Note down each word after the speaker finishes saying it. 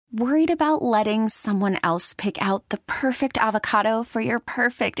Worried about letting someone else pick out the perfect avocado for your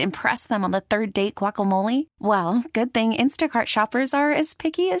perfect impress them on the third date guacamole? Well, good thing Instacart shoppers are as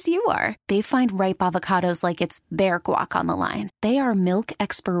picky as you are. They find ripe avocados like it's their guac on the line. They are milk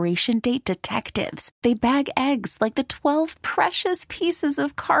expiration date detectives. They bag eggs like the 12 precious pieces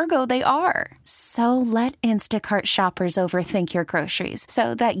of cargo they are. So let Instacart shoppers overthink your groceries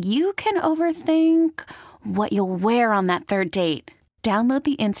so that you can overthink what you'll wear on that third date. Download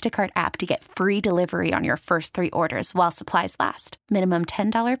the Instacart app to get free delivery on your first 3 orders while supplies last. Minimum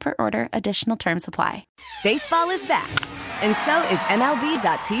 $10 per order. Additional terms apply. Baseball is back, and so is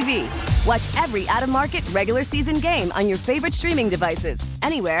MLB.tv. Watch every out-of-market regular season game on your favorite streaming devices.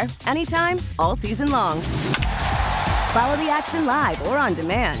 Anywhere, anytime, all season long. Follow the action live or on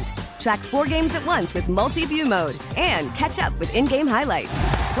demand. Track 4 games at once with multi-view mode and catch up with in-game highlights.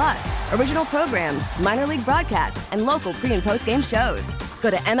 Plus, original programs, minor league broadcasts, and local pre- and post-game shows. Go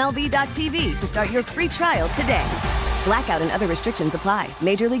to MLB.tv to start your free trial today. Blackout and other restrictions apply.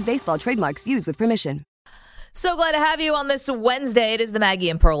 Major League Baseball trademarks used with permission. So glad to have you on this Wednesday. It is the Maggie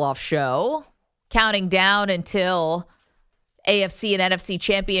and Perloff Show. Counting down until AFC and NFC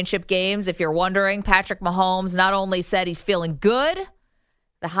championship games. If you're wondering, Patrick Mahomes not only said he's feeling good,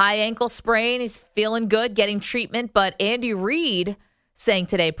 the high ankle sprain, he's feeling good, getting treatment, but Andy Reid saying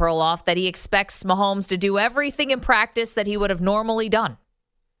today, Perloff, that he expects Mahomes to do everything in practice that he would have normally done.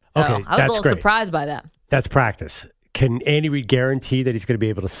 Okay, so I was a little surprised by that. That's practice. Can Andy Reid guarantee that he's going to be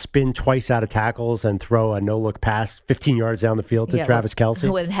able to spin twice out of tackles and throw a no-look pass 15 yards down the field to Travis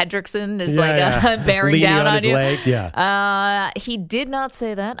Kelce? When Hendrickson is bearing leaning down on you. Leg, he did not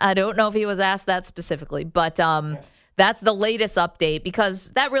say that. I don't know if he was asked that specifically, but that's the latest update because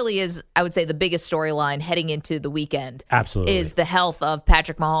that really is, I would say, the biggest storyline heading into the weekend. Absolutely. Is the health of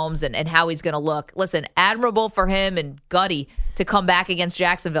Patrick Mahomes and how he's going to look. Listen, admirable for him and gutty to come back against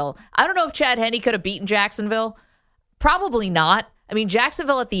Jacksonville. I don't know if Chad Henne could have beaten Jacksonville. Probably not. I mean,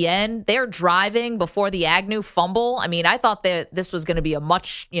 Jacksonville at the end, they're driving before the Agnew fumble. I mean, I thought that this was going to be I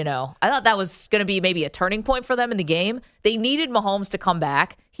thought that was going to be maybe a turning point for them in the game. They needed Mahomes to come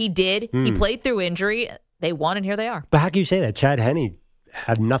back. He did. He played through injury. They won, and here they are. But how can you say that? Chad Henne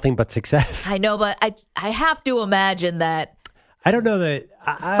had nothing but success. I know, but I have to imagine that. I don't know that.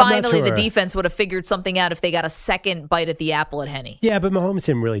 Finally, the defense would have figured something out if they got a second bite at the apple at Henne. Yeah, but Mahomes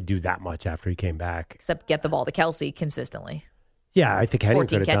didn't really do that much after he came back. Except get the ball to Kelce consistently. Yeah, I think Henne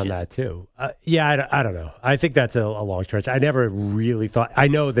could have done that too. I don't know. I think that's a long stretch. I never really thought. I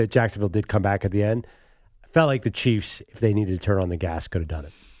know that Jacksonville did come back at the end. I felt like the Chiefs, if they needed to turn on the gas, could have done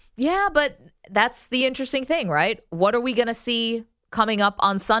it. Yeah, but that's the interesting thing, right? What are we going to see coming up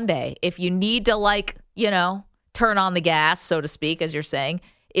on Sunday? If you need to, turn on the gas, so to speak, as you're saying,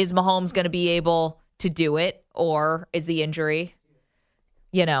 is Mahomes going to be able to do it, or is the injury,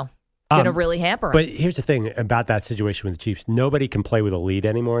 going to really hamper him? But here's the thing about that situation with the Chiefs. Nobody can play with a lead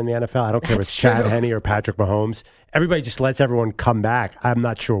anymore in the NFL. I don't care if it's Chad Henne or Patrick Mahomes. Everybody just lets everyone come back. I'm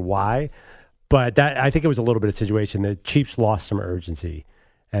not sure why, but I think it was a little bit of a situation. The Chiefs lost some urgency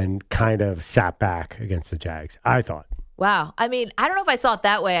and kind of sat back against the Jags, I thought. Wow. I mean, I don't know if I saw it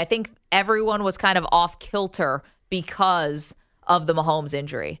that way. I think everyone was kind of off kilter because of the Mahomes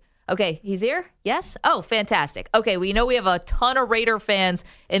injury. Okay, he's here? Yes? Oh, fantastic. Okay, we know we have a ton of Raider fans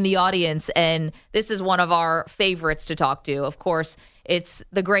in the audience, and this is one of our favorites to talk to. Of course, it's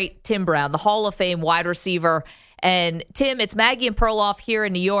the great Tim Brown, the Hall of Fame wide receiver. And Tim, it's Maggie and Perloff here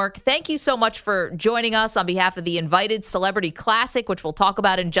in New York. Thank you so much for joining us on behalf of the Invited Celebrity Classic, which we'll talk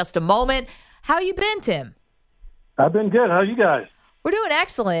about in just a moment. How you been, Tim? I've been good. How are you guys? We're doing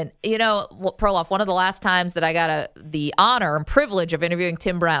excellent. Perloff, one of the last times that I got the honor and privilege of interviewing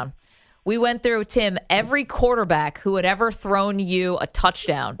Tim Brown, we went through, Tim, every quarterback who had ever thrown you a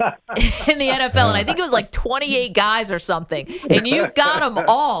touchdown in the NFL. And I think it was like 28 guys or something. And you got them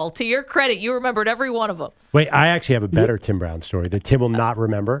all. To your credit, you remembered every one of them. Wait, I actually have a better Tim Brown story that Tim will not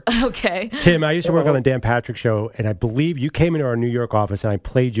remember. Okay. Tim, I used to work on the Dan Patrick Show, and I believe you came into our New York office, and I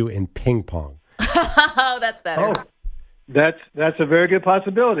played you in ping pong. Oh, that's better. Oh, that's a very good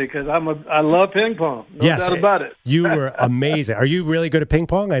possibility because I love ping pong. No doubt about it. You were amazing. Are you really good at ping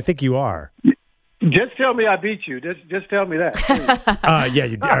pong? I think you are. Just tell me I beat you. Just tell me that.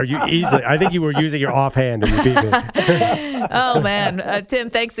 Yeah, are you easily? I think you were using your offhand and you beat me. Oh man, Tim,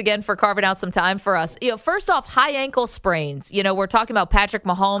 thanks again for carving out some time for us. First off, high ankle sprains. We're talking about Patrick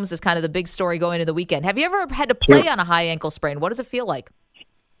Mahomes as kind of the big story going into the weekend. Have you ever had to play on a high ankle sprain? What does it feel like?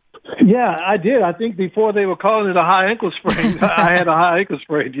 Yeah, I did. I think before they were calling it a high ankle sprain, I had a high ankle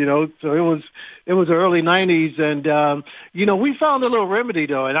sprain, So it was the early 90s. And, we found a little remedy,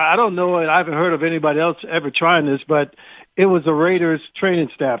 though. And I don't know, and I haven't heard of anybody else ever trying this, but it was the Raiders training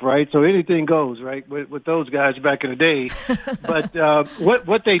staff, right? So anything goes, right, with those guys back in the day. But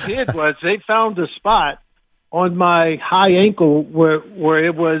what they did was they found a spot on my high ankle where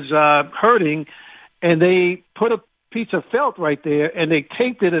it was hurting, and they put a piece of felt right there, and they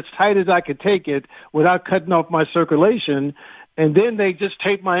taped it as tight as I could take it without cutting off my circulation. And then they just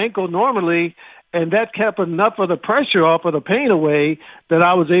taped my ankle normally, and that kept enough of the pressure off of the pain away that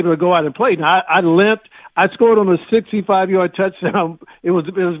I was able to go out and play. Now, I limped. I scored on a 65-yard touchdown. It was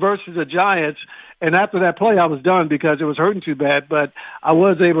versus the Giants. And after that play, I was done because it was hurting too bad, but I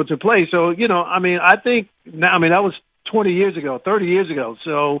was able to play. So, I think that was 20 years ago, 30 years ago.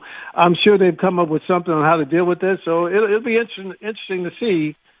 So I'm sure they've come up with something on how to deal with this. So it'll be interesting to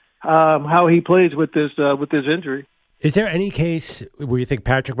see how he plays with this injury. Is there any case where you think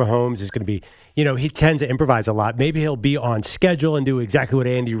Patrick Mahomes is going to be, he tends to improvise a lot. Maybe he'll be on schedule and do exactly what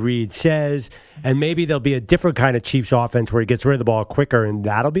Andy Reid says, and maybe there'll be a different kind of Chiefs offense where he gets rid of the ball quicker and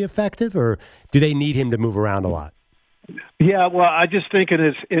that'll be effective, or do they need him to move around a lot? Yeah, well, I just think in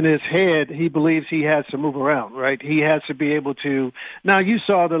his head, he believes he has to move around, right? He has to be able to. Now, you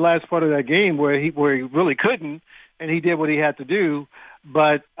saw the last part of that game where he really couldn't, and he did what he had to do.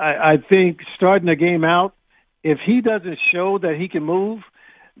 But I think starting the game out, if he doesn't show that he can move,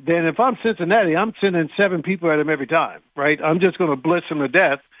 then if I'm Cincinnati, I'm sending 7 people at him every time, right? I'm just going to blitz him to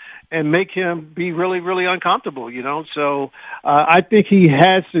death and make him be really, really uncomfortable, So I think he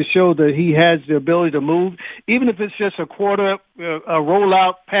has to show that he has the ability to move, even if it's just a quarter, a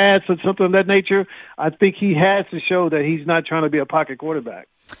rollout pass or something of that nature. I think he has to show that he's not trying to be a pocket quarterback.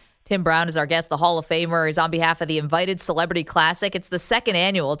 Tim Brown is our guest. The Hall of Famer is on behalf of the Invited Celebrity Classic. It's the second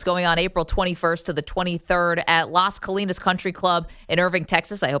annual. It's going on April 21st to the 23rd at Las Colinas Country Club in Irving,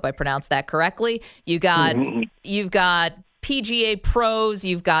 Texas. I hope I pronounced that correctly. You've got PGA pros,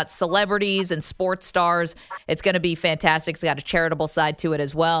 you've got celebrities and sports stars. It's going to be fantastic. It's got a charitable side to it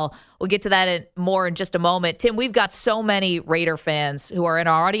as well. We'll get to that more in just a moment. Tim, we've got so many Raider fans who are in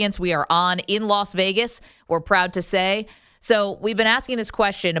our audience. We are on in Las Vegas, we're proud to say. So we've been asking this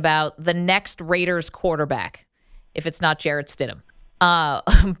question about the next Raiders quarterback, if it's not Jarrett Stidham.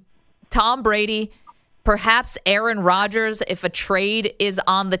 Tom Brady, perhaps Aaron Rodgers, if a trade is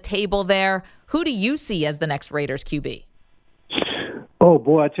on the table there. Who do you see as the next Raiders QB? Oh,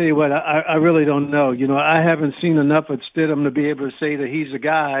 boy, I tell you what, I really don't know. I haven't seen enough of Stidham to be able to say that he's a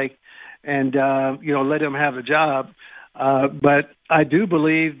guy and, let him have a job. But I do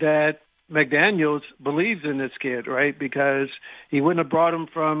believe that McDaniels believes in this kid, right? Because he wouldn't have brought him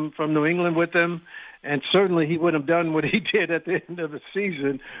from New England with him, and certainly he wouldn't have done what he did at the end of the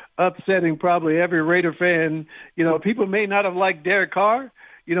season, upsetting probably every Raider fan. People may not have liked Derek Carr.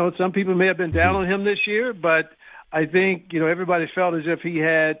 Some people may have been down on him this year, but I think, everybody felt as if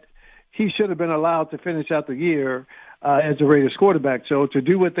he should have been allowed to finish out the year as a Raiders quarterback. So to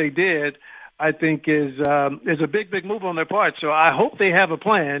do what they did, I think is a big, big move on their part. So I hope they have a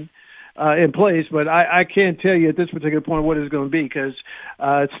plan in place, but I can't tell you at this particular point what it's going to be because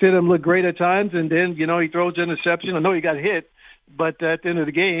Stidham looked great at times, and then, he throws an interception. I know he got hit, but at the end of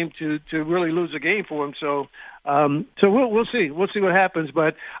the game to really lose a game for him. So we'll see. We'll see what happens,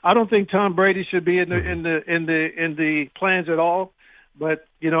 but I don't think Tom Brady should be in the plans at all. But,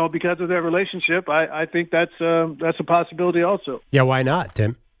 because of their relationship, I think that's a possibility also. Yeah, why not,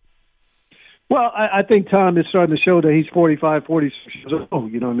 Tim? Well, I think Tom is starting to show that he's 45, 46 years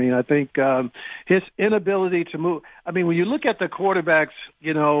old. You know what I mean? I think his inability to move. I mean, when you look at the quarterbacks,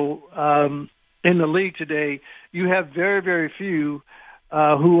 in the league today, you have very, very few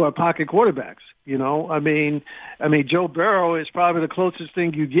who are pocket quarterbacks. I mean, Joe Burrow is probably the closest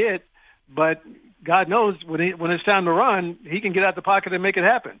thing you get, but God knows when it's time to run, he can get out the pocket and make it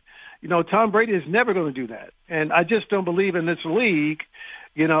happen. Tom Brady is never going to do that, and I just don't believe in this league.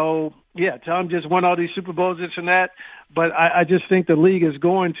 Tom just won all these Super Bowls, this and that, but I just think the league is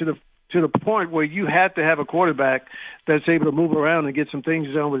going to the point where you have to have a quarterback that's able to move around and get some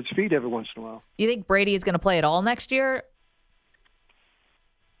things done with his feet every once in a while. You think Brady is going to play at all next year?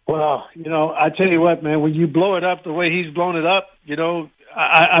 Well, I tell you what, man, when you blow it up the way he's blown it up,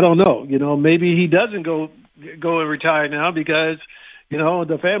 I don't know. Maybe he doesn't go and retire now because,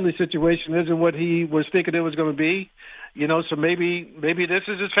 the family situation isn't what he was thinking it was going to be. So maybe this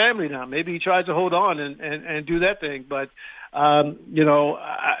is his family now. Maybe he tries to hold on and do that thing. But,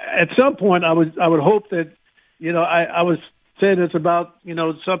 at some point I would hope that, I was saying this about,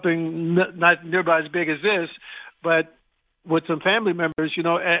 something not nearby as big as this, but with some family members,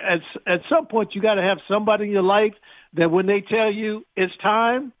 at some point you got to have somebody in your life that when they tell you it's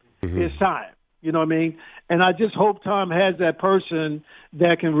time, it's time. You know what I mean? And I just hope Tom has that person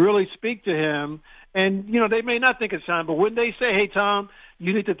that can really speak to him And, they may not think it's time, but when they say, hey, Tom,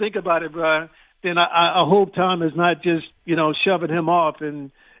 you need to think about it, bro, then I hope Tom is not just, shoving him off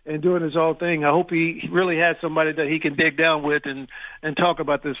and doing his own thing. I hope he really has somebody that he can dig down with and talk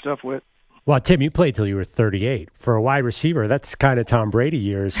about this stuff with. Well, Tim, you played till you were 38. For a wide receiver, that's kind of Tom Brady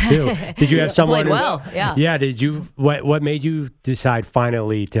years, too. Did you have someone? Played well, yeah. Yeah, did you? What made you decide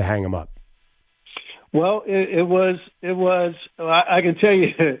finally to hang him up? Well, it was. I can tell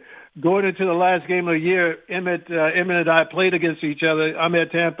you, going into the last game of the year, Emmett and I played against each other. I'm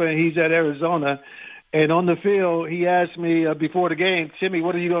at Tampa and he's at Arizona. And on the field, he asked me before the game, Timmy,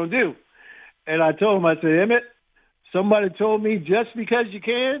 what are you going to do? And I told him, I said, Emmett, somebody told me just because you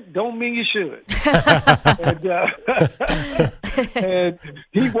can, don't mean you should. And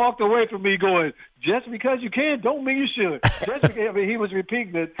he walked away from me going, just because you can, don't mean you should. Just because, he was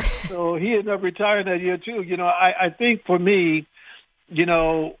repeating it. So he ended up retiring that year, too. I think for me,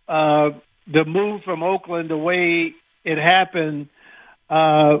 the move from Oakland, the way it happened,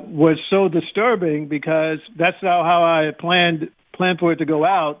 was so disturbing because that's not how I had planned for it to go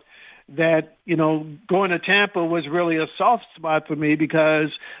out. That, going to Tampa was really a soft spot for me because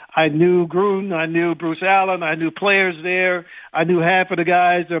I knew Gruden, I knew Bruce Allen, I knew players there. I knew half of the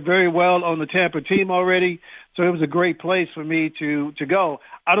guys are very well on the Tampa team already. So it was a great place for me to go.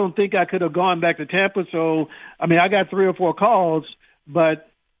 I don't think I could have gone back to Tampa. So, I got 3 or 4 calls, but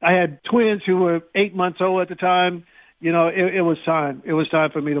I had twins who were 8 months old at the time. It was time. It was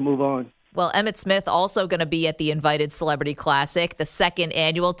time for me to move on. Well, Emmitt Smith also going to be at the Invited Celebrity Classic, the 2nd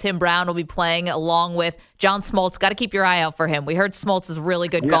annual. Tim Brown will be playing along with John Smoltz. Got to keep your eye out for him. We heard Smoltz is a really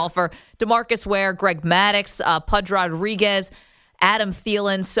good golfer. DeMarcus Ware, Greg Maddux, Pudge Rodriguez, Adam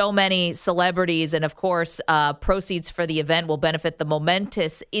Thielen, so many celebrities. And, of course, proceeds for the event will benefit the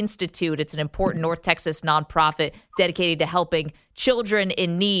Momentous Institute. It's an important North Texas nonprofit dedicated to helping children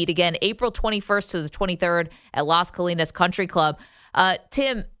in need. Again, April 21st to the 23rd at Las Colinas Country Club.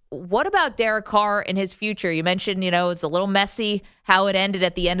 Tim, what about Derek Carr and his future? You mentioned, it's a little messy how it ended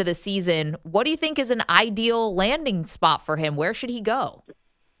at the end of the season. What do you think is an ideal landing spot for him? Where should he go?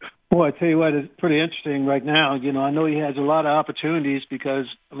 Boy, I tell you what, it's pretty interesting right now. I know he has a lot of opportunities because,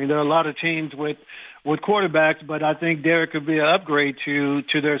 there are a lot of teams with quarterbacks, but I think Derek could be an upgrade to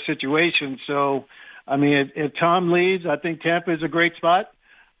their situation. So, if Tom leaves, I think Tampa is a great spot.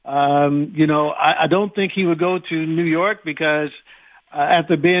 I don't think he would go to New York because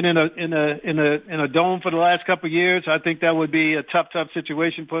after being in a dome for the last couple of years, I think that would be a tough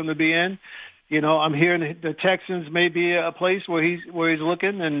situation for him to be in. I'm hearing the Texans may be a place where he's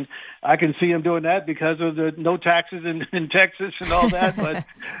looking, and I can see him doing that because of the no taxes in Texas and all that. But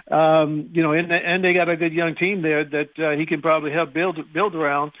and they got a good young team there that he can probably help build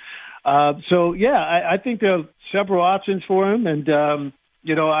around. I think there are several options for him, and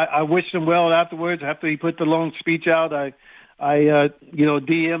I wished him well afterwards. After he put the long speech out, I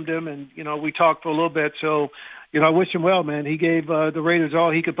DM'd him and, we talked for a little bit. So, I wish him well, man. He gave the Raiders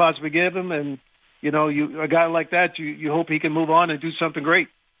all he could possibly give him. And, a guy like that, you hope he can move on and do something great.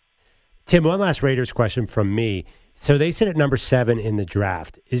 Tim, one last Raiders question from me. So they sit at number 7 in the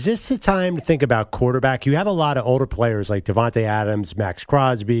draft. Is this the time to think about quarterback? You have a lot of older players like Devontae Adams, Max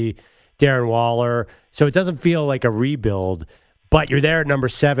Crosby, Darren Waller. So it doesn't feel like a rebuild, but you're there at number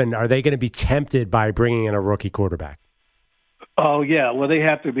 7. Are they going to be tempted by bringing in a rookie quarterback? Oh, yeah. Well, they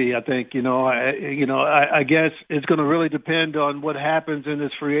have to be, I think. I guess it's going to really depend on what happens in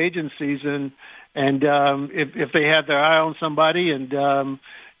this free agent season and if they have their eye on somebody and,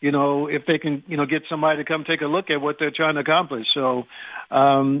 if they can, get somebody to come take a look at what they're trying to accomplish. So,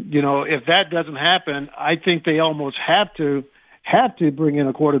 if that doesn't happen, I think they almost have to bring in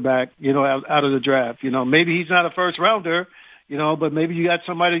a quarterback, out of the draft. Maybe he's not a first rounder, but maybe you got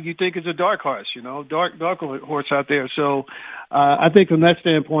somebody you think is a dark horse, dark horse out there. So I think from that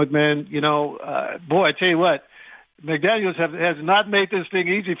standpoint, man, boy, I tell you what, McDaniels has not made this thing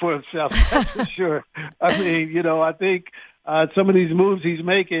easy for himself, that's for sure. I think some of these moves he's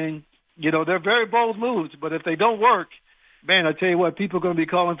making, they're very bold moves, but if they don't work, man, I tell you what, people are going to be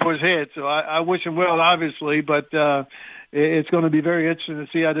calling for his head. So I wish him well, obviously, but it's going to be very interesting to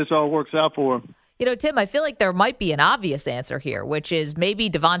see how this all works out for him. Tim, I feel like there might be an obvious answer here, which is maybe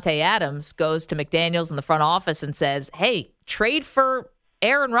Devontae Adams goes to McDaniels in the front office and says, hey, trade for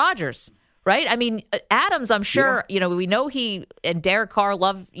Aaron Rodgers, right? Adams, I'm sure, we know he and Derek Carr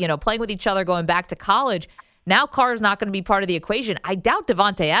love, playing with each other going back to college. Now Carr's not going to be part of the equation. I doubt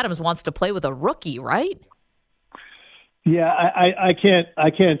Devontae Adams wants to play with a rookie, right? Yeah, I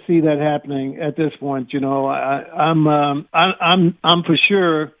can't see that happening at this point. I'm for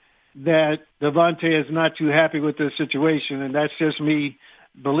sure that Devontae is not too happy with this situation, and that's just me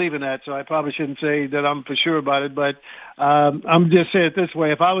believe in that, so I probably shouldn't say that I'm for sure about it. But I'm just saying it this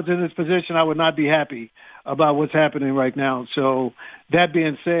way: if I was in this position, I would not be happy about what's happening right now. So that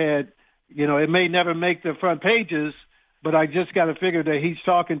being said, it may never make the front pages, but I just got to figure that he's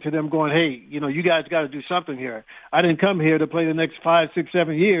talking to them going, hey, you guys got to do something here. I didn't come here to play the next 5, 6,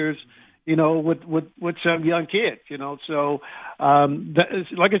 7 years, with some young kids, So,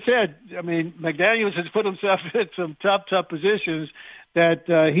 like I said, I mean, McDaniels has put himself in some tough positions that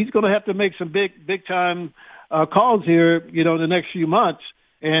he's going to have to make some big time calls here, in the next few months.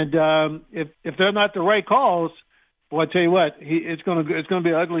 And if they're not the right calls, well, I tell you what, it's going to be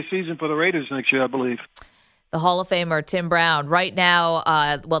an ugly season for the Raiders next year, I believe. The Hall of Famer Tim Brown, right now,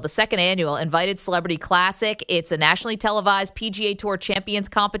 the second annual Invited Celebrity Classic. It's a nationally televised PGA Tour Champions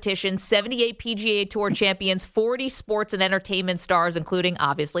competition, 78 PGA Tour champions, 40 sports and entertainment stars, including,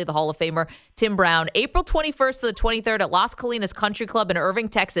 obviously, the Hall of Famer Tim Brown. April 21st to the 23rd at Las Colinas Country Club in Irving,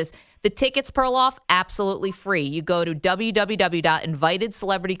 Texas. The tickets, Perloff, absolutely free. You go to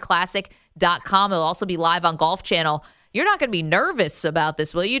www.invitedcelebrityclassic.com. It'll also be live on Golf Channel. You're not going to be nervous about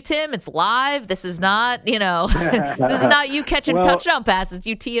this, will you, Tim? It's live. This is not, this is not you catching touchdown passes.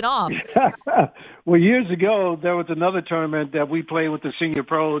 You tee it off. Well, years ago, there was another tournament that we played with the senior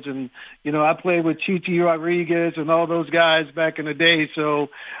pros, and, I played with Chichi Rodriguez and all those guys back in the day. So,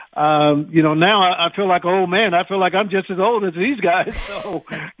 now I feel like an old man. I feel like I'm just as old as these guys. So,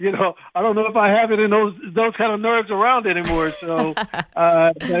 I don't know if I have it in those kind of nerves around anymore. So,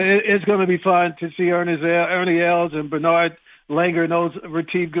 it's going to be fun to see Ernie Els and Bernard Langer and those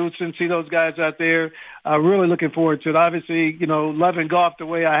Retief Goosen, see those guys out there. Really looking forward to it. Obviously, loving golf the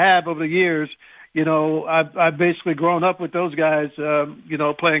way I have over the years. I've basically grown up with those guys,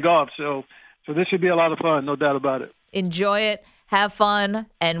 playing golf. So this should be a lot of fun, no doubt about it. Enjoy it. Have fun,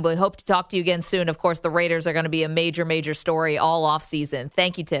 and we hope to talk to you again soon. Of course, the Raiders are going to be a major, major story all off season.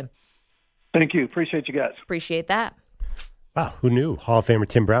 Thank you, Tim. Thank you. Appreciate you guys. Appreciate that. Wow, who knew? Hall of Famer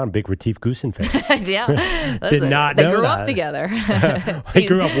Tim Brown, big Retief Goosen fan. Yeah. Did not know that. They grew up together. They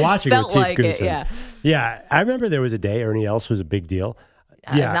grew up watching Retief like Goosen. It, yeah, I remember there was a day Ernie Els was a big deal.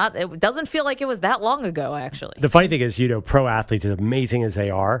 Yeah. It doesn't feel like it was that long ago, actually. The funny thing is, pro athletes, as amazing as they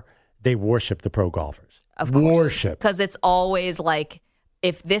are, they worship the pro golfers. Of course. Worship. Because it's always like,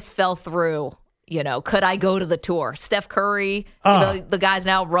 if this fell through, could I go to the tour? Steph Curry, the guys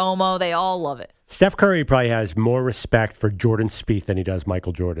now, Romo, they all love it. Steph Curry probably has more respect for Jordan Spieth than he does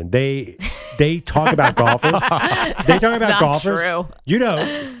Michael Jordan. They talk about golfers. They talk about golfers. True.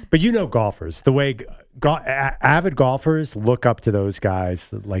 But golfers. The way avid golfers look up to those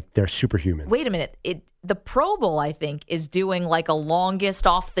guys like they're superhuman. Wait a minute. The Pro Bowl, I think, is doing like a longest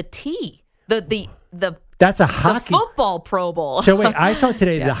off the tee. That's a hockey. The football Pro Bowl. So wait, I saw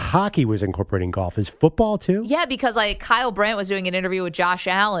today the hockey was incorporating golf. Is football too? Yeah, because Kyle Brandt was doing an interview with Josh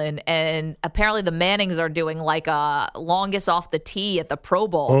Allen, and apparently the Mannings are doing like a longest off the tee at the Pro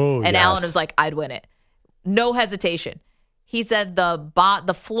Bowl. Oh, and yes. Allen was like, I'd win it. No hesitation. He said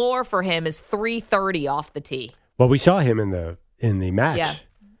the floor for him is 330 off the tee. Well, we saw him in the match. Yeah,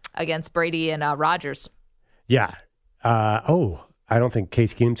 against Brady and Rodgers. Yeah. I don't think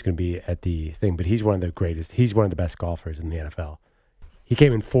Case Keenum's going to be at the thing, but he's one of the greatest. He's one of the best golfers in the NFL. He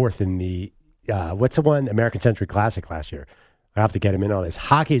came in fourth in the, what's the one? American Century Classic last year. I have to get him in on this.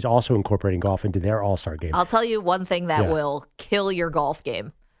 Hockey is also incorporating golf into their all-star game. I'll tell you one thing that will kill your golf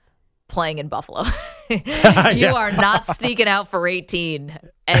game. Playing in Buffalo. You are not sneaking out for 18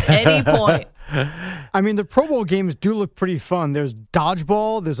 at any point. I mean, the Pro Bowl games do look pretty fun. There's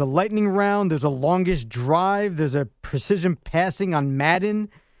dodgeball, there's a lightning round, there's a longest drive, there's a precision passing on Madden.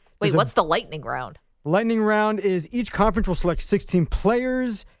 Wait, what's the lightning round? Lightning round is each conference will select 16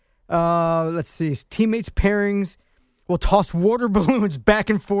 players. Let's see, teammates pairings. Will toss water balloons back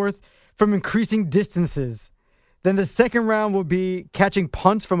and forth from increasing distances. Then the second round will be catching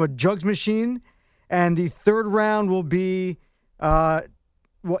punts from a jugs machine. And the third round will be,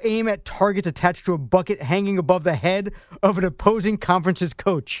 will aim at targets attached to a bucket hanging above the head of an opposing conference's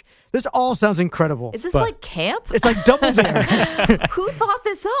coach. This all sounds incredible. Is this like camp? It's like Double Dare. Who thought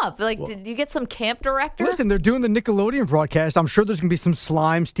this up? Did you get some camp director? Listen, they're doing the Nickelodeon broadcast. I'm sure there's going to be some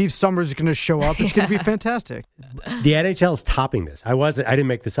slime. Steve Summers is going to show up. It's going to be fantastic. The NHL is topping this. I didn't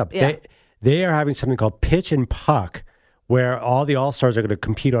make this up. Yeah. They are having something called Pitch and Puck, where all the All-Stars are going to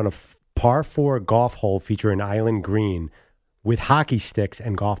compete on a par 4 golf hole featuring island green with hockey sticks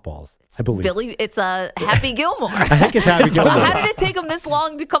and golf balls, I believe. Billy, it's a Happy Gilmore. I think it's Happy Gilmore. How did it take them this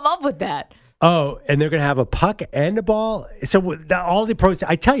long to come up with that? Oh, and they're going to have a puck and a ball. So all the pros,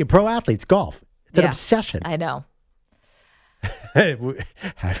 I tell you, pro athletes, golf. It's an obsession. I know.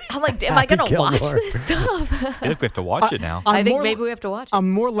 I'm like, am I going to watch this stuff? I feel like we have to watch it now. I think maybe we have to watch it. I'm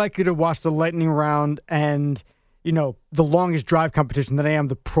more likely to watch the lightning round and, the longest drive competition than I am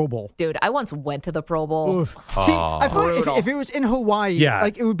the Pro Bowl. Dude, I once went to the Pro Bowl. Oof. See, I feel like if it was in Hawaii,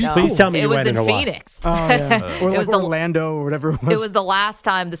 it would be cool. Please tell me it you was went in Hawaii. Phoenix. Oh, yeah. Or It was Orlando or whatever it was. It was the last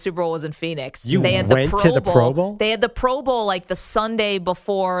time the Super Bowl was in Phoenix. You they had went to the Pro Bowl? They had the Pro Bowl like the Sunday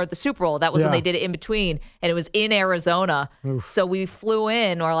before the Super Bowl. That was when they did it in between, and it was in Arizona. Oof. So we flew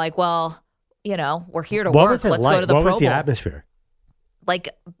in. We're like, well, we're here to What work. was it Let's like? go to the What Pro was the Bowl. atmosphere? Like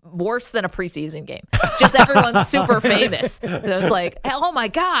worse than a preseason game. Just everyone's super famous. So it's like, oh my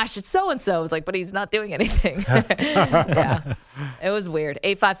gosh, it's so and so. It's like, but he's not doing anything. Yeah, it was weird.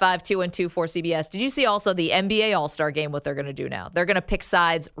 855-212-4CBS. Did you see also the NBA All-Star Game? What they're going to do now? They're going to pick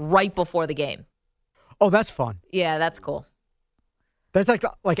sides right before the game. Oh, that's fun. Yeah, that's cool. That's like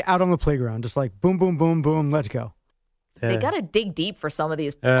out on the playground, just like boom, boom, boom, boom. Let's go. They got to dig deep for some of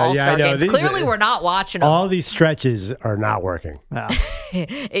these I All-Star know. games. Clearly, we're not watching them. All these stretches are not working.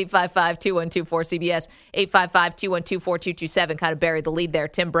 855-212-4CBS, 855-212-4227, kind of buried the lead there.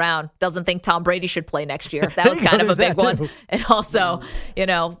 Tim Brown doesn't think Tom Brady should play next year. That was kind of a big one. And also,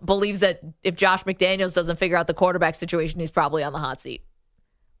 believes that if Josh McDaniels doesn't figure out the quarterback situation, he's probably on the hot seat.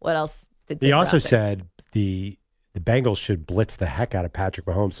 What else did Tim He also Brown say? said the Bengals should blitz the heck out of Patrick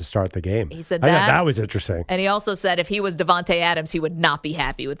Mahomes to start the game. He said I thought that. that was interesting. And he also said if he was Devontae Adams, he would not be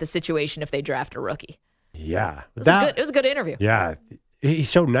happy with the situation if they draft a rookie. Yeah. It was a good interview. Yeah. He's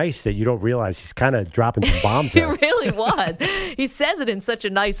so nice that you don't realize he's kind of dropping some bombs He there. really was. He says it in such a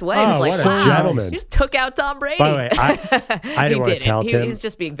nice way. Oh, It's like, what a wow, gentleman. he just took out Tom Brady. By the way, I didn't want to tell Tim. He's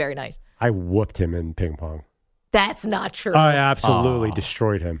just being very nice. I whooped him in ping pong. That's not true. I absolutely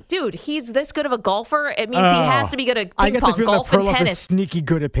destroyed him. Dude, he's this good of a golfer. It means he has to be good at I ping get the pong, feeling golf, that and Perloff is tennis. sneaky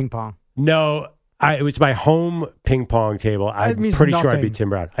good at ping pong. No, it was my home ping pong table. I'm means pretty sure I nothing. beat Tim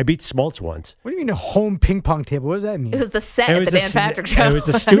Brown. I beat Smoltz once. What do you mean a home ping pong table? What does that mean? It was the set It at was the a Dan Patrick show. It was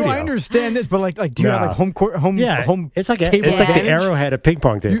a studio. No, I understand this, but like do you have like home court, home it's like table it's like the advantage? arrowhead of ping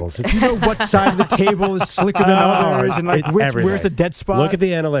pong tables. You know what side of the table is slicker than others, and like it's where's everything. the dead spot? Look at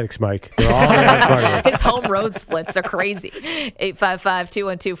the analytics, Mike. They're all there in front of you. His home road splits. They're crazy.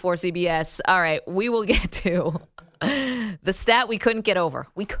 855-212-4CBS. All right, we will get to the stat we couldn't get over.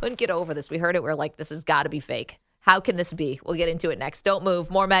 We couldn't get over this. We heard it. We're like, this has got to be fake. How can this be? We'll get into it next. Don't move.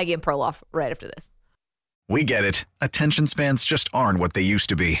 More Maggie and Perloff right after this. We get it. Attention spans just aren't what they used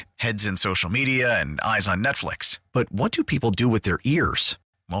to be. Heads in social media and eyes on Netflix. But what do people do with their ears?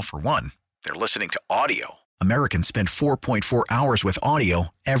 Well, for one, they're listening to audio. Americans spend 4.4 hours with audio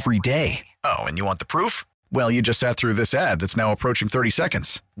every day. Oh, and you want the proof? Well, you just sat through this ad that's now approaching 30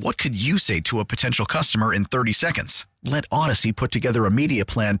 seconds. What could you say to a potential customer in 30 seconds? Let Odyssey put together a media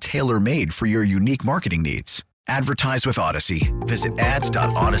plan tailor-made for your unique marketing needs. Advertise with Odyssey. Visit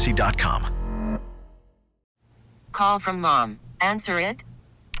ads.odyssey.com. Call from mom. Answer it.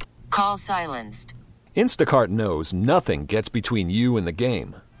 Call silenced. Instacart knows nothing gets between you and the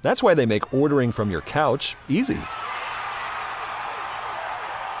game. That's why they make ordering from your couch easy.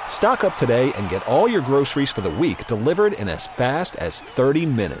 Stock up today and get all your groceries for the week delivered in as fast as 30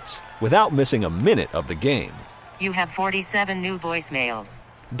 minutes without missing a minute of the game. You have 47 new voicemails.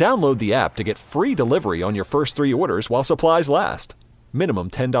 Download the app to get free delivery on your first 3 orders while supplies last.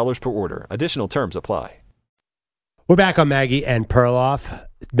 Minimum $10 per order. Additional terms apply. We're back on Maggie and Perloff.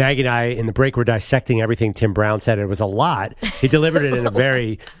 Maggie and I, in the break, were dissecting everything Tim Brown said. It was a lot. He delivered it in a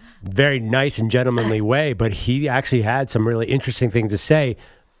very, very nice and gentlemanly way, but he actually had some really interesting things to say.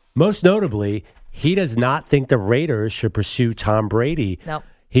 Most notably, he does not think the Raiders should pursue Tom Brady. Nope.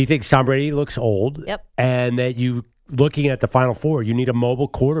 He thinks Tom Brady looks old. Yep. And that looking at the Final Four, you need a mobile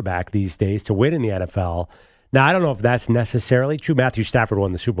quarterback these days to win in the NFL. Now, I don't know if that's necessarily true. Matthew Stafford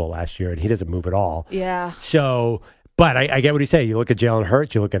won the Super Bowl last year, and he doesn't move at all. Yeah. So, but I get what he's saying. You look at Jalen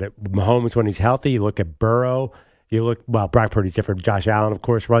Hurts, you look at Mahomes when he's healthy, you look at Burrow, Brock Purdy's different. Josh Allen, of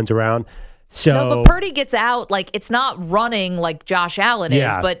course, runs around. So, No, but Purdy gets out, like, it's not running like Josh Allen is,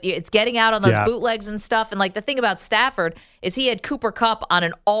 but it's getting out on those bootlegs and stuff. And, like, the thing about Stafford is he had Cooper Kupp on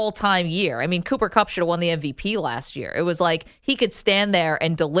an all-time year. I mean, Cooper Kupp should have won the MVP last year. It was like he could stand there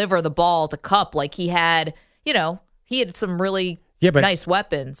and deliver the ball to Kupp like he had, he had some really nice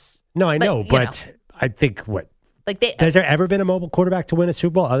weapons. No, I know, but I think has there ever been a mobile quarterback to win a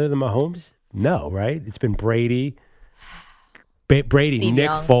Super Bowl other than Mahomes? No, right? It's been Brady, Steve Nick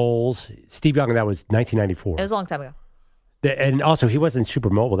Young. Foles, Steve Young. That was 1994. It was a long time ago. And also, he wasn't super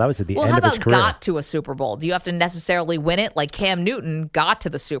mobile. That was at the Well, end how of his about career. got to a Super Bowl? Do you have to necessarily win it? Like Cam Newton got to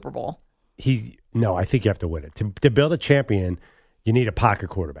the Super Bowl. No, I think you have to win it. To build a champion, you need a pocket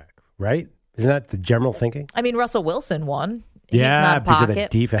quarterback, right? Isn't that the general thinking? I mean, Russell Wilson won. He's not because of the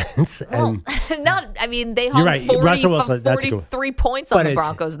pocket. defense. Well, they hung right. 40 Russell from Wilson, that's a good 43 points on But the it's-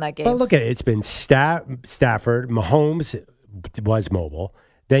 Broncos in that game. But look at it. It's been Stafford, Mahomes was mobile.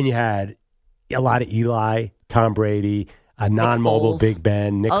 Then you had a lot of Eli, Tom Brady, a non-mobile Foles. Big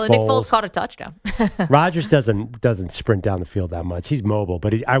Ben, Nick Foles. Nick Foles caught a touchdown. Rodgers doesn't sprint down the field that much. He's mobile,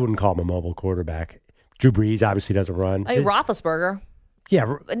 but I wouldn't call him a mobile quarterback. Drew Brees obviously doesn't run. I mean, Roethlisberger,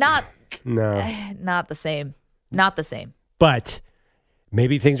 Yeah, not no. the same. Not the same. But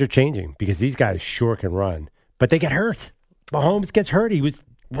maybe things are changing because these guys sure can run, but they get hurt. Mahomes gets hurt. He was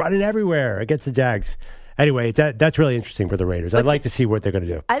running everywhere against the Jags. Anyway, that's really interesting for the Raiders. I'd like to see what they're going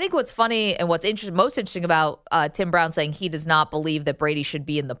to do. I think what's funny and what's most interesting about Tim Brown saying he does not believe that Brady should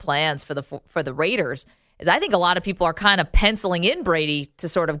be in the plans for the Raiders is I think a lot of people are kind of penciling in Brady to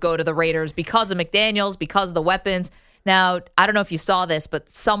sort of go to the Raiders because of McDaniels, because of the weapons. Now, I don't know if you saw this, but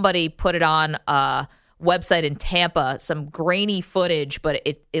somebody put it on a website in Tampa, some grainy footage, but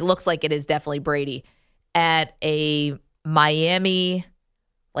it looks like it is definitely Brady at a Miami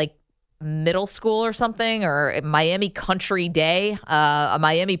middle school or something, or a Miami Country Day, a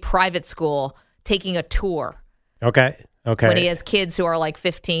Miami private school taking a tour. Okay. When he has kids who are like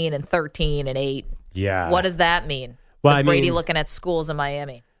 15 and 13 and 8. Yeah. What does that mean? Well, Brady looking at schools in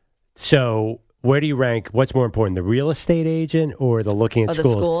Miami. So where do you rank? What's more important, the real estate agent or the looking at the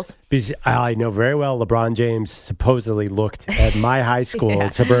schools? schools? Because I know very well LeBron James supposedly looked at my high school in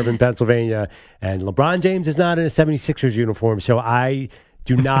suburban Pennsylvania, and LeBron James is not in a 76ers uniform, so I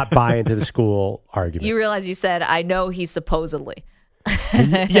do not buy into the school argument. You realize you said, I know he supposedly.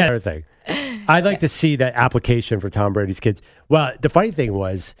 Yeah, everything. I'd like to see that application for Tom Brady's kids. Well, the funny thing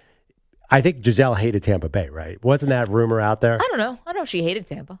was, I think Giselle hated Tampa Bay, right? Wasn't that rumor out there? I don't know. I don't know if she hated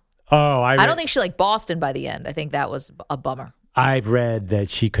Tampa. Oh, I don't think she liked Boston by the end. I think that was a bummer. I've read that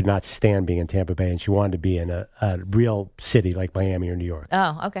she could not stand being in Tampa Bay and she wanted to be in a real city like Miami or New York.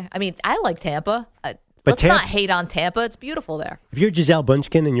 Oh, okay. I mean, I like Tampa. But Let's not hate on Tampa. It's beautiful there. If you're Giselle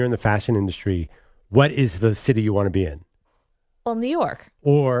Bunchkin and you're in the fashion industry, what is the city you want to be in? Well, New York.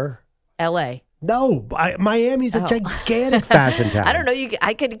 Or? L.A. No, Miami's a gigantic fashion town. I don't know.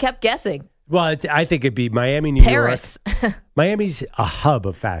 I kept guessing. Well, I think it'd be Miami, New Paris. York. Miami's a hub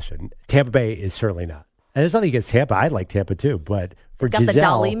of fashion. Tampa Bay is certainly not. And there's nothing against Tampa. I like Tampa too. But for Got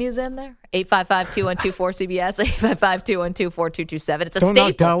Giselle, the Dali Museum there. 855-2124-CBS. 855-212-4227. It's a Don't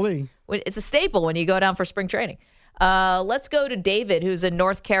knock staple. Dali. It's a staple when you go down for spring training. Let's go to David, who's in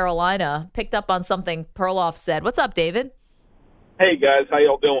North Carolina. Picked up on something Perloff said. What's up, David? Hey, guys. How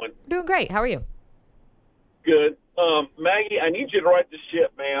y'all doing? Doing great. How are you? Good. Maggie, I need you to right the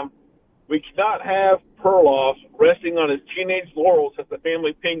ship, ma'am. We cannot have Perloff resting on his teenage laurels as the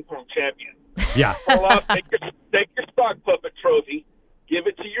family ping pong champion. Yeah. Perloff, take your sock puppet trophy, give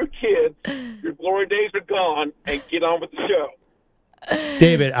it to your kids. Your glory days are gone, and get on with the show.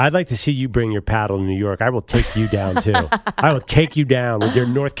 David, I'd like to see you bring your paddle to New York. I will take you down, too. I will take you down with your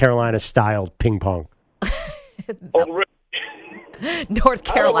North Carolina-style ping pong. Oh, North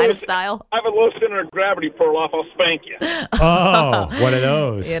Carolina style. I have a low center of gravity, Perloff. I'll spank you. Oh, one of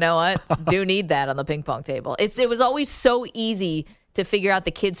those. You know what? Do need that on the ping pong table. It was always so easy to figure out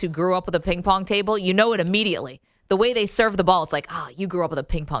the kids who grew up with a ping pong table. You know it immediately. The way they serve the ball, it's like, you grew up with a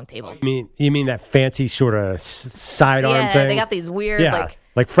ping pong table. You mean that fancy sort of sidearm thing? Yeah, they got these weird,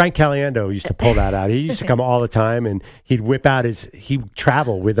 like Frank Caliendo used to pull that out. He used to come all the time, and he'd whip out he'd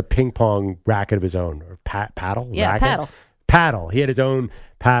travel with a ping pong racket of his own, or paddle? Yeah, racket? Paddle. He had his own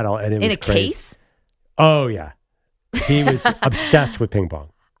paddle, and it was in a crazy. case? Oh, yeah. He was obsessed with ping pong.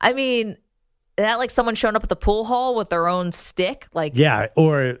 I mean, that like someone showing up at the pool hall with their own stick? Yeah,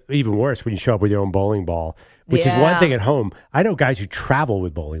 or even worse, when you show up with your own bowling ball, which is one thing at home. I know guys who travel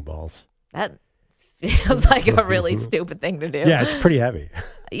with bowling balls. That feels like a really stupid thing to do. Yeah, it's pretty heavy.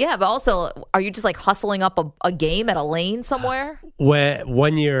 Yeah, but also, are you just like hustling up a game at a lane somewhere?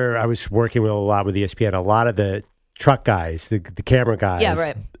 One year, I was working with a lot with ESPN. A lot of the truck guys, the camera guys, yeah,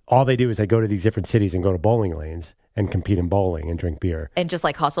 right. All they do is they go to these different cities and go to bowling lanes and compete in bowling and drink beer. And just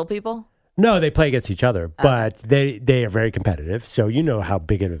like hustle people? No, they play against each other, but they are very competitive. So you know how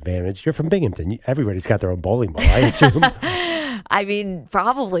big an advantage. You're from Binghamton. Everybody's got their own bowling ball, I assume. I mean,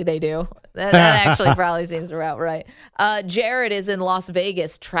 probably they do. That actually probably seems about right. Jared is in Las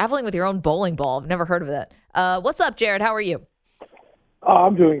Vegas, traveling with your own bowling ball. I've never heard of that. What's up, Jared? How are you?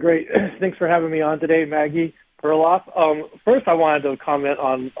 I'm doing great. Thanks for having me on today, Maggie Perloff. First, I wanted to comment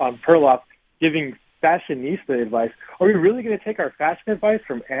on Perloff giving fashionista advice. Are we really going to take our fashion advice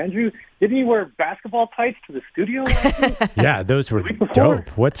from Andrew? Didn't he wear basketball tights to the studio last week? Yeah, those were dope.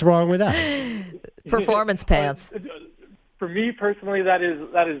 What's wrong with that? Performance pants. For me personally, that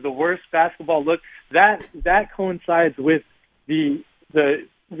is the worst basketball look. That coincides with the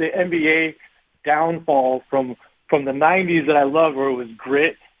NBA downfall from the 90s that I loved, where it was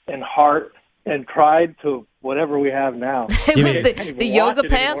grit and heart and pride, to whatever we have now. It was the yoga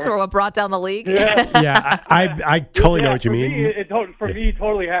pants were what brought down the league. Yeah, I totally know what you mean. For me, it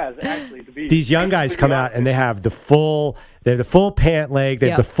totally has, actually. These young guys come out and they have the full pant leg, they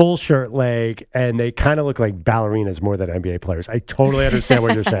have the full shirt leg, and they kind of look like ballerinas more than NBA players. I totally understand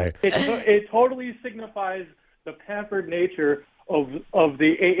what you're saying. It totally signifies the pampered nature of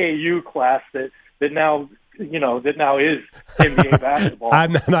the AAU class that now is NBA basketball.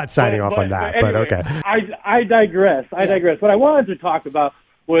 I'm not signing off on that, but anyway, okay. I digress. What I wanted to talk about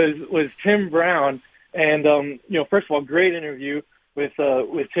was Tim Brown, and first of all, great interview with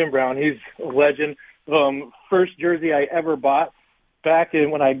Tim Brown. He's a legend. First jersey I ever bought back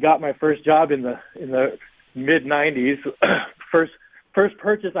when I got my first job in the mid '90s. First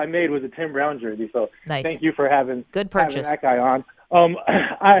purchase I made was a Tim Brown jersey. So nice. Thank you for having that guy on.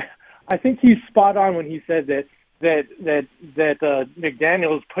 I think he's spot on when he said that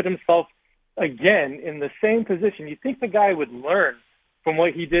McDaniels put himself again in the same position. You think the guy would learn from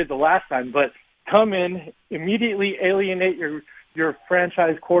what he did the last time, but come in, immediately alienate your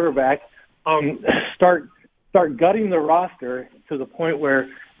franchise quarterback, start gutting the roster to the point where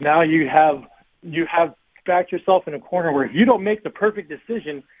now you have backed yourself in a corner where if you don't make the perfect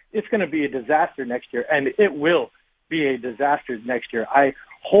decision, it's going to be a disaster next year, and it will be a disaster next year. I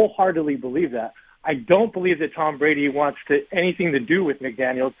wholeheartedly believe that. I don't believe that Tom Brady wants anything to do with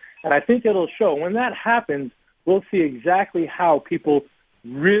McDaniels, and I think it'll show. When that happens, we'll see exactly how people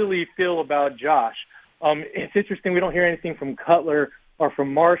really feel about Josh. It's interesting we don't hear anything from Cutler or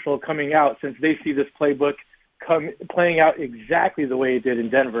from Marshall coming out since they see this playbook playing out exactly the way it did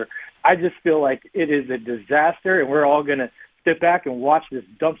in Denver. I just feel like it is a disaster, and we're all going to sit back and watch this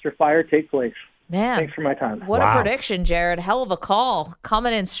dumpster fire take place. Man, thanks for my time. What a prediction, Jared. Hell of a call.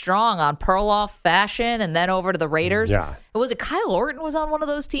 Coming in strong on Perloff fashion and then over to the Raiders. Yeah. Was it Kyle Orton was on one of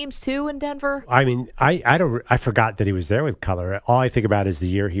those teams too in Denver? I mean, I forgot that he was there with Cutler. All I think about is the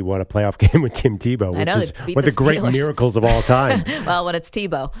year he won a playoff game with Tim Tebow, which is one of the great miracles of all time. Well, when it's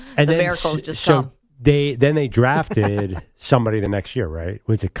Tebow, and the then, miracles just come. They drafted somebody the next year, right?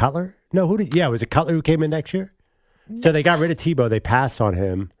 Was it Cutler? No, was it Cutler who came in next year? So they got rid of Tebow. They passed on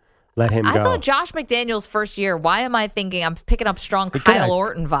him. Let him go. I thought Josh McDaniels' first year, why am I thinking I'm picking up strong Kyle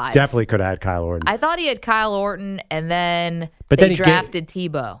Orton vibes? Definitely could have had Kyle Orton. I thought he had Kyle Orton, and then they drafted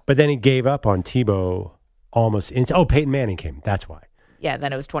Tebow. But then he gave up on Tebow almost. Peyton Manning came. That's why. Yeah,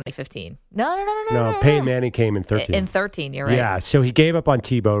 then it was 2015. No. Peyton Manning came in 13. In 13, you're right. Yeah, so he gave up on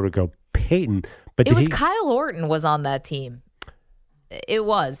Tebow to go Peyton. But Kyle Orton was on that team. It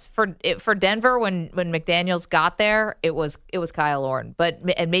was for Denver when McDaniels got there. It was Kyle Orton,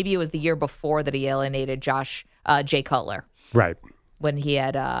 and maybe it was the year before that he alienated Jay Cutler, right? When he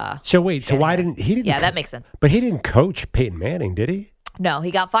had. So why didn't he? Yeah, that makes sense. But he didn't coach Peyton Manning, did he? No, he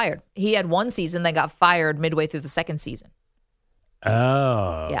got fired. He had one season, then got fired midway through the second season.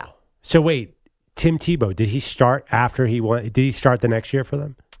 Oh, yeah. So Tim Tebow, did he start after he won? Did he start the next year for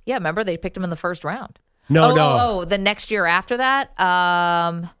them? Yeah, remember they picked him in the first round. No. The next year after that?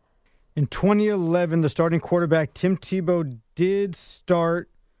 In 2011, the starting quarterback, Tim Tebow, did start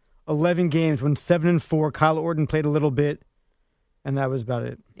 11 games, went 7-4. Kyle Orton played a little bit, and that was about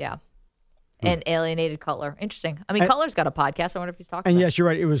it. Yeah. And alienated Cutler. Interesting. I mean, Cutler's got a podcast. I wonder if he's talking about it. Yes, you're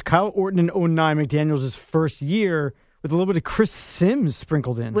right. It was Kyle Orton in 2009, McDaniels' first year, with a little bit of Chris Sims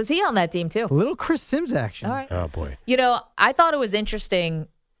sprinkled in. Was he on that team, too? A little Chris Sims action. All right. Oh, boy. I thought it was interesting.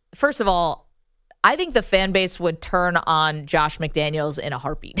 First of all, I think the fan base would turn on Josh McDaniels in a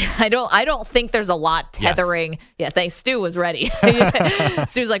heartbeat. I don't think there's a lot tethering. Yes. Yeah, thanks. Stu was ready.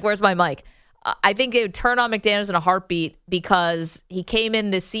 Stu's like, "Where's my mic?" I think it would turn on McDaniels in a heartbeat because he came in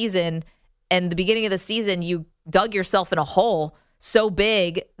this season, and the beginning of the season, you dug yourself in a hole so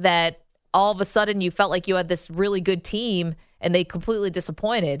big that all of a sudden you felt like you had this really good team, and they completely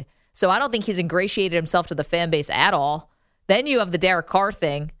disappointed. So I don't think he's ingratiated himself to the fan base at all. Then you have the Derek Carr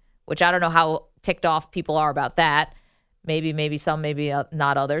thing, which I don't know how ticked off people are about that. Maybe some, maybe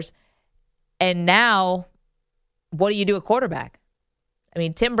not others. And now, what do you do at quarterback? I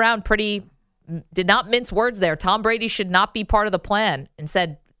mean, Tim Brown did not mince words there. Tom Brady should not be part of the plan, and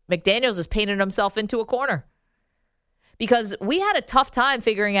said McDaniels has painted himself into a corner. Because we had a tough time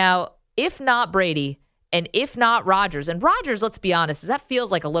figuring out, if not Brady and if not Rodgers, and Rodgers, let's be honest, that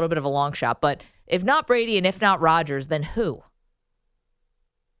feels like a little bit of a long shot, but if not Brady and if not Rodgers, then who?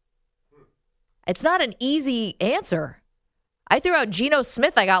 It's not an easy answer. I threw out Geno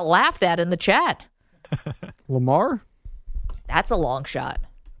Smith. I got laughed at in the chat. Lamar? That's a long shot.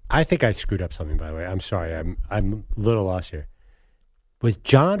 I think I screwed up something, by the way. I'm sorry. I'm a little lost here. Was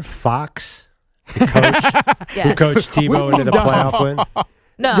John Fox the coach Yes. who coached Tebow into the playoff win?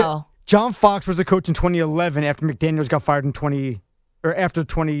 No. John Fox was the coach in 2011 after McDaniels got fired in after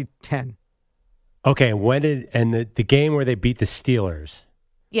 2010. Okay, and the game where they beat the Steelers?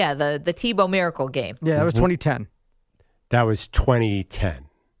 Yeah, the Tebow Miracle game. Yeah, that was 2010. That was 2010.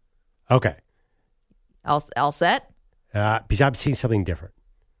 Okay. All set? Because I'm seeing something different.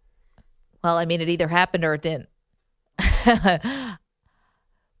 Well, I mean, it either happened or it didn't.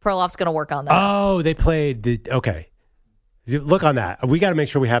 Perloff's going to work on that. Oh, they played okay. Look on that. We got to make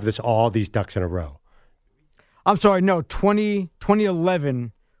sure we have all these ducks in a row. I'm sorry, no,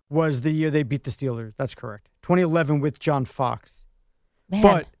 2011 was the year they beat the Steelers. That's correct. 2011 with John Fox. Man.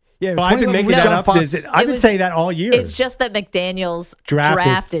 But, yeah, Well, I've been 2011 making with that John up. Fox. I've been saying that all year. It's just that McDaniels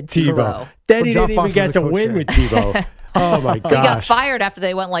drafted Tebow. Then he Well, John didn't even Fox get was to the coach win there. with Tebow. Oh, my gosh. He got fired after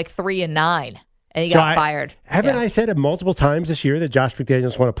they went like 3-9, and he got fired. Haven't I said it multiple times this year that Josh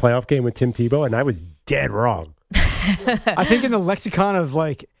McDaniels won a playoff game with Tim Tebow, and I was dead wrong. I think in the lexicon of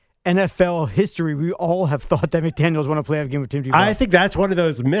like NFL history, we all have thought that McDaniels won a playoff game with Tim Tebow. I think that's one of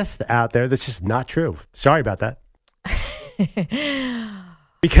those myths out there that's just not true. Sorry about that.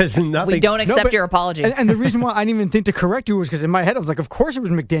 Because nothing. We don't accept your apology. And the reason why I didn't even think to correct you was because in my head I was like, of course it was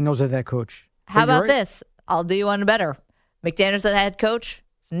McDaniels as that coach. How But you're about right. this? I'll do you one better. McDaniels, as head coach,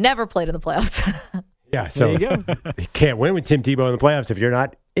 has never played in the playoffs. Yeah, so There you go. you can't win with Tim Tebow in the playoffs if you're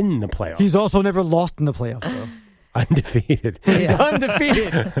not in the playoffs. He's also never lost in the playoffs, though. Undefeated. He's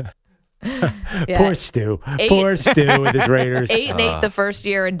undefeated. Yeah. Poor Stu. Poor Stu with his Raiders. 8-8 the first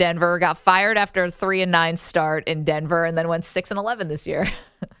year in Denver. Got fired after a 3-9 start in Denver, and then went 6-11 this year.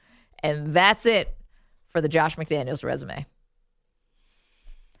 And that's it for the Josh McDaniels resume.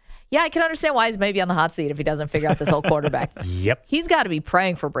 Yeah, I can understand why he's maybe on the hot seat if he doesn't figure out this whole quarterback. Yep. He's got to be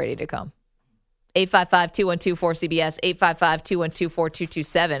praying for Brady to come. 855-212-4CBS,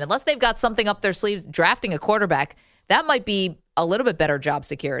 855-212-4227. Unless they've got something up their sleeves, drafting a quarterback, that might be a little bit better job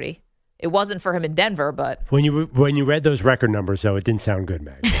security. It wasn't for him in Denver, but... When you read those record numbers, though, it didn't sound good,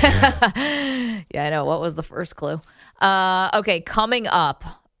 Mag. Yeah, I know. What was the first clue? Okay, coming up,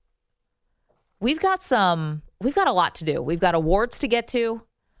 we've got a lot to do. We've got awards to get to.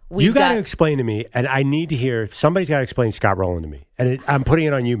 You got to explain to me, and I need to hear, somebody's got to explain Scott Rowland to me. And I'm putting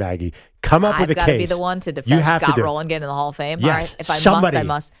it on you, Maggie. Come up with a case. I've got to be the one to defend Scott Rowland getting in the Hall of Fame. Yes. All right, if I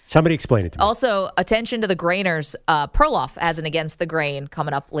must. Somebody explain it to me. Also, attention to the Grainers. Perloff as an Against the Grain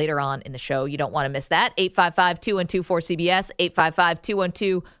coming up later on in the show. You don't want to miss that. 855-212-4CBS,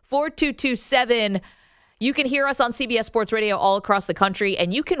 855-212-4227. You can hear us on CBS Sports Radio all across the country,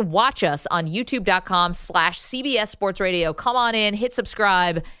 and you can watch us on youtube.com/CBS Sports Radio. Come on in, hit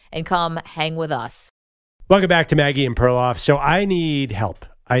subscribe, and come hang with us. Welcome back to Maggie and Perloff. So I need help.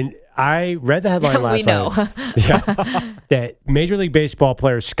 I read the headline last We know. night. Yeah, that Major League Baseball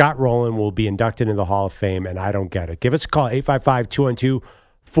player Scott Rowland will be inducted into the Hall of Fame, and I don't get it. Give us a call,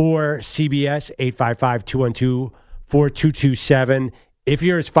 855-212-4CBS, 855-212-4227. If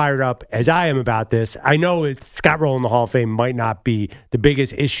you're as fired up as I am about this, I know Scott Rowland in the Hall of Fame might not be the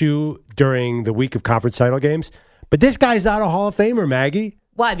biggest issue during the week of conference title games, but this guy's not a Hall of Famer, Maggie.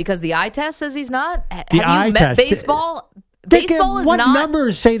 Why? Because the eye test says he's not? The eye Have you met test. baseball? Baseball is what not...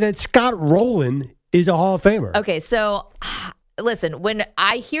 numbers say that Scott Rowland is a Hall of Famer? Okay, so listen, when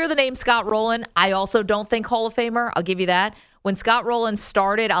I hear the name Scott Rowland, I also don't think Hall of Famer. I'll give you that. When Scott Rowland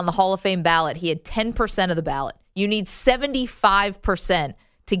started on the Hall of Fame ballot, he had 10% of the ballot. You need 75%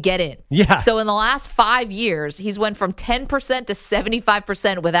 to get in. Yeah. So in the last 5 years, he's went from 10% to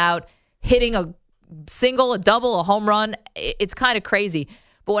 75% without hitting a single, a double, a home run. It's kind of crazy.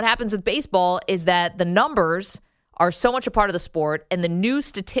 But what happens with baseball is that the numbers are so much a part of the sport, and the new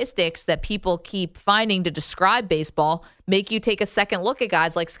statistics that people keep finding to describe baseball make you take a second look at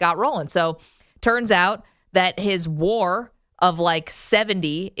guys like Scott Rowland. So turns out that his WAR of like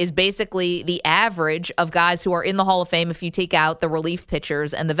 70 is basically the average of guys who are in the Hall of Fame if you take out the relief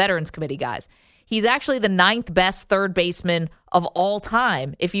pitchers and the Veterans Committee guys. He's actually the 9th best third baseman of all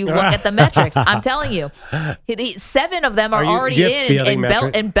time if you look at the metrics. I'm telling you. 7 of them are already in,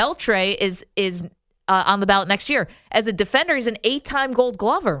 and Beltre is on the ballot next year. As a defender, he's an 8-time Gold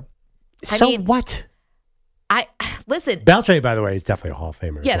Glover. What? Listen. Beltre, by the way, is definitely a Hall of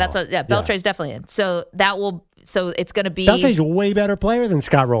Famer. Yeah, Beltre's definitely in. So it's going to be. Beltre's a way better player than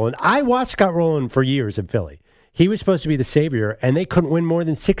Scott Rowland. I watched Scott Rowland for years in Philly. He was supposed to be the savior, and they couldn't win more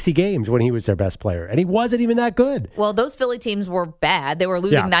than 60 games when he was their best player, and he wasn't even that good. Well, those Philly teams were bad. They were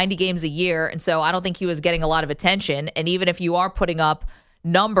losing 90 games a year, and so I don't think he was getting a lot of attention. And even if you are putting up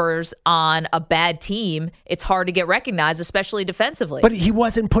numbers on a bad team, it's hard to get recognized, especially defensively. But he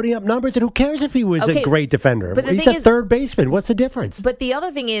wasn't putting up numbers, and who cares if he was a great defender? But he's a third baseman. What's the difference? But the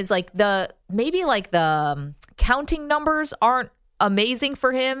other thing is, like, the counting numbers aren't amazing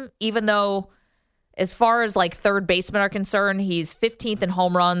for him, even though as far as like third basemen are concerned, he's 15th in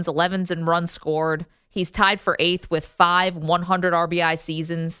home runs, 11th in runs scored. He's tied for 8th with 5 100 RBI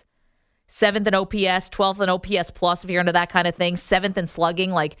seasons. 7th in OPS, 12th in OPS plus, if you're into that kind of thing. 7th in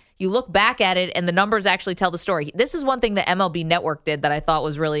slugging. Like, you look back at it, and the numbers actually tell the story. This is one thing the MLB Network did that I thought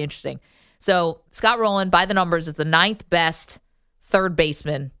was really interesting. So, Scott Rowland, by the numbers, is the 9th best third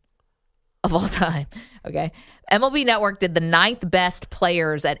baseman of all time. Okay? MLB Network did the 9th best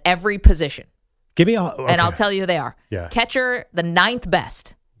players at every position. Give me okay. And I'll tell you who they are. Yeah. Catcher, the 9th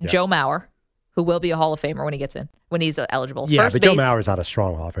best, Joe Mauer, who will be a Hall of Famer when he gets in, when he's eligible. Yeah, first but base, Joe Mauer's not a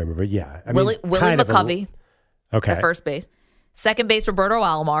strong Hall of Famer, but yeah. Willie McCovey at first base. Second base, Roberto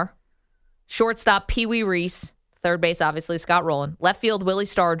Alomar. Shortstop, Pee Wee Reese. Third base, obviously, Scott Rowland. Left field, Willie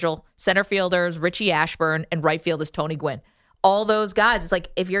Stargell. Center fielders, Richie Ashburn. And right field is Tony Gwynn. All those guys, it's like,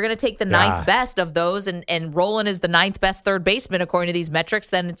 if you're going to take the 9th best of those, and Rowland is the 9th best third baseman according to these metrics,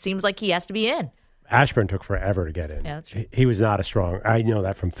 then it seems like he has to be in. Ashburn took forever to get in. Yeah, that's true. He was not a strong. I know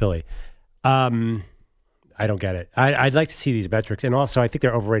that from Philly. I don't get it. I'd like to see these metrics. And also, I think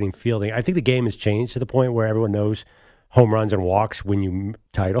they're overrating fielding. I think the game has changed to the point where everyone knows home runs and walks win you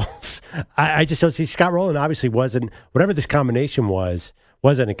titles. I just don't see. Scott Rowland obviously wasn't, whatever this combination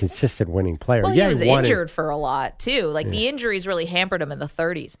wasn't a consistent winning player. Well, he was injured for a lot, too. Like, the injuries really hampered him in the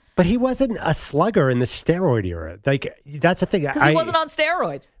 30s. But he wasn't a slugger in the steroid era. Like, that's the thing. Because he wasn't on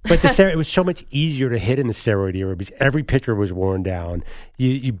steroids. But it was so much easier to hit in the steroid era because every pitcher was worn down.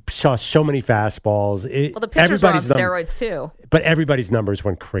 You saw so many fastballs. The pitchers were on steroids, too. But everybody's numbers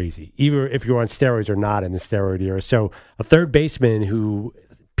went crazy, either if you're on steroids or not in the steroid era. So a third baseman who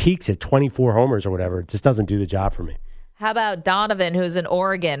peaks at 24 homers or whatever just doesn't do the job for me. How about Donovan, who's in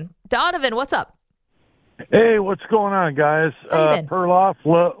Oregon? Donovan, what's up? Hey, what's going on, guys? Perloff,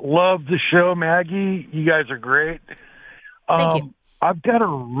 love the show. Maggie, you guys are great. Thank you. I've got a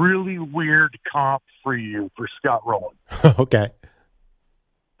really weird comp for you for Scott Rowland. Okay.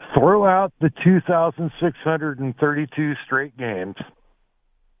 Throw out the 2,632 straight games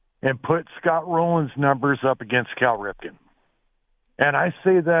and put Scott Rowland's numbers up against Cal Ripken. And I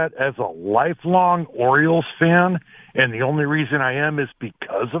say that as a lifelong Orioles fan, and the only reason I am is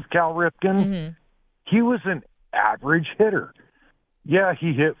because of Cal Ripken. Mm-hmm. He was an average hitter. Yeah,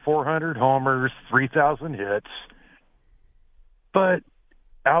 he hit 400 homers, 3,000 hits, but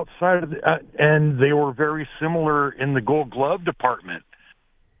outside of and they were very similar in the Gold Glove department,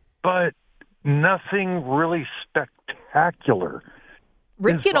 but nothing really spectacular.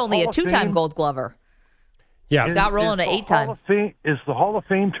 Ripken only a 2-time Gold Glover. Yeah, Scott Rowland, an 8-time. Is the Hall of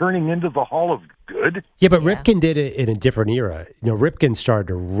Fame turning into the Hall of Good? Yeah, but Ripken did it in a different era. Ripken started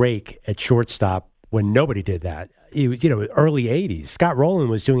to rake at shortstop when nobody did that. Early 80s. Scott Rowland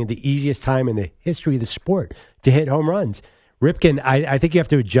was doing it the easiest time in the history of the sport to hit home runs. Ripken, I think you have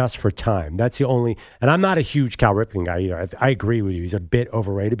to adjust for time. That's the only, and I'm not a huge Cal Ripken guy either. I agree with you. He's a bit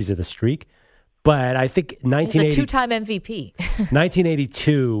overrated because of the streak. But I think He's a 2-time MVP.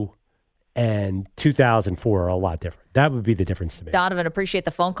 1982 and 2004 are a lot different. That would be the difference to me. Donovan, appreciate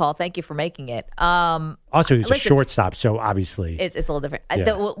the phone call. Thank you for making it. Also, he's a shortstop, so obviously it's a little different. Yeah.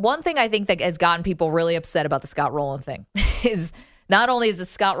 The one thing I think that has gotten people really upset about the Scott Rowland thing is not only is it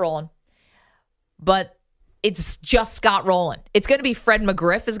Scott Rowland, but it's just Scott Rowland. It's going to be Fred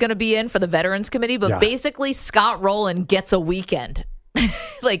McGriff is going to be in for the Veterans Committee, but basically Scott Rowland gets a weekend.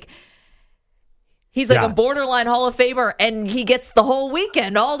 He's like a borderline Hall of Famer, and he gets the whole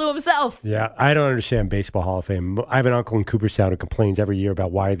weekend all to himself. Yeah, I don't understand Baseball Hall of Fame. I have an uncle in Cooperstown who complains every year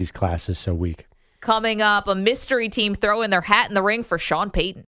about why are these classes so weak. Coming up, a mystery team throwing their hat in the ring for Sean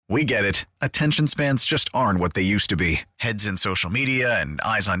Payton. We get it. Attention spans just aren't what they used to be. Heads in social media and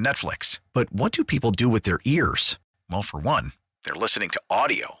eyes on Netflix. But what do people do with their ears? Well, for one, they're listening to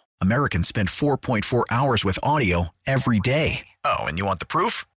audio. Americans spend 4.4 hours with audio every day. Oh, and you want the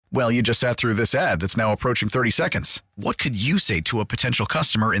proof? Well, you just sat through this ad that's now approaching 30 seconds. What could you say to a potential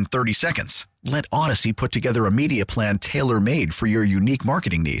customer in 30 seconds? Let Odyssey put together a media plan tailor-made for your unique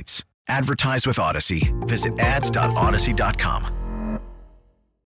marketing needs. Advertise with Odyssey. Visit ads.odyssey.com.